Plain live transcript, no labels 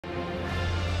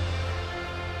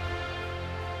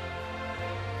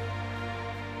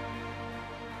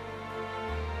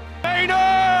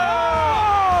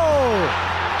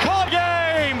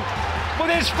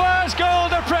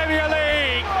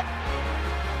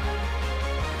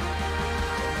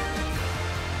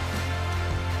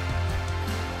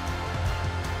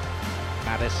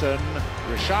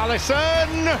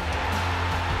Richarlison!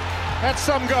 That's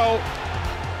some goal.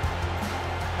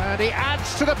 And he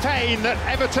adds to the pain that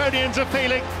Evertonians are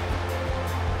feeling.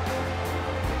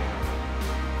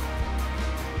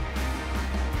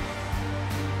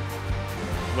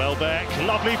 Welbeck,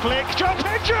 lovely flick, John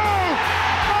Pedro!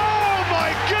 Oh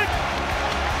my goodness!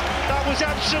 That was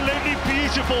absolutely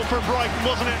beautiful from Brighton,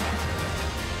 wasn't it?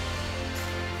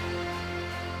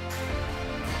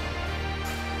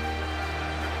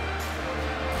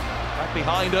 Back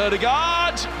behind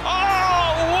Ødegaard.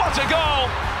 Oh, what a goal!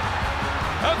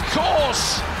 Of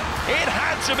course, it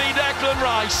had to be Declan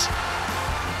Rice.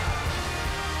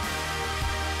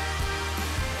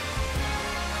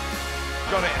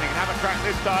 Got it, and he can have a crack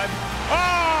this time.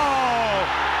 Oh!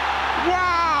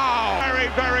 Wow! Very,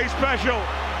 very special.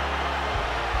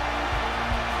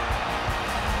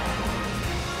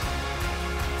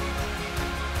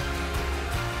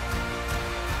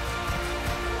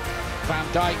 Van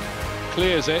Dijk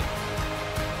clears it.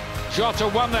 Jota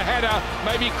won the header,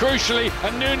 maybe crucially,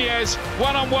 and Nunez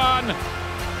one-on-one.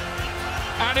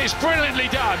 And it's brilliantly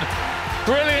done.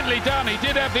 Brilliantly done. He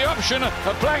did have the option of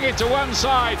playing it to one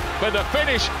side, but the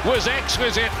finish was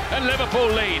exquisite and Liverpool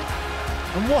lead.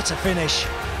 And what a finish.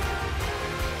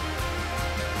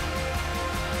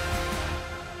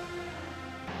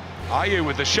 Ayew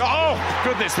with the shot. Oh,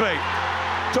 goodness me.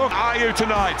 Talk Ayew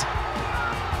tonight.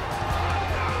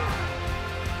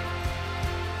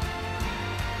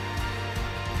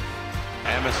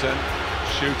 Emerson,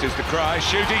 shoot is the cry,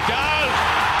 shoot he does!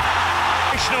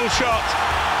 Additional shot.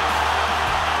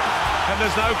 And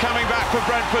there's no coming back for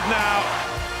Brentford now.